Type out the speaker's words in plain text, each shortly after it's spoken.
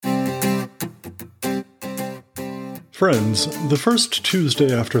Friends, the first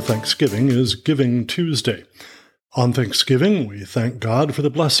Tuesday after Thanksgiving is Giving Tuesday. On Thanksgiving, we thank God for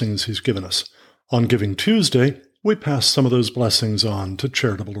the blessings He's given us. On Giving Tuesday, we pass some of those blessings on to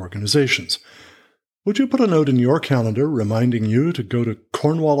charitable organizations. Would you put a note in your calendar reminding you to go to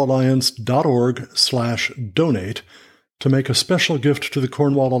cornwallalliance.org/donate to make a special gift to the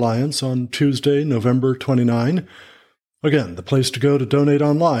Cornwall Alliance on Tuesday, November 29? Again, the place to go to donate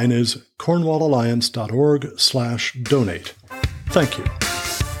online is cornwallalliance.org/donate. Thank you.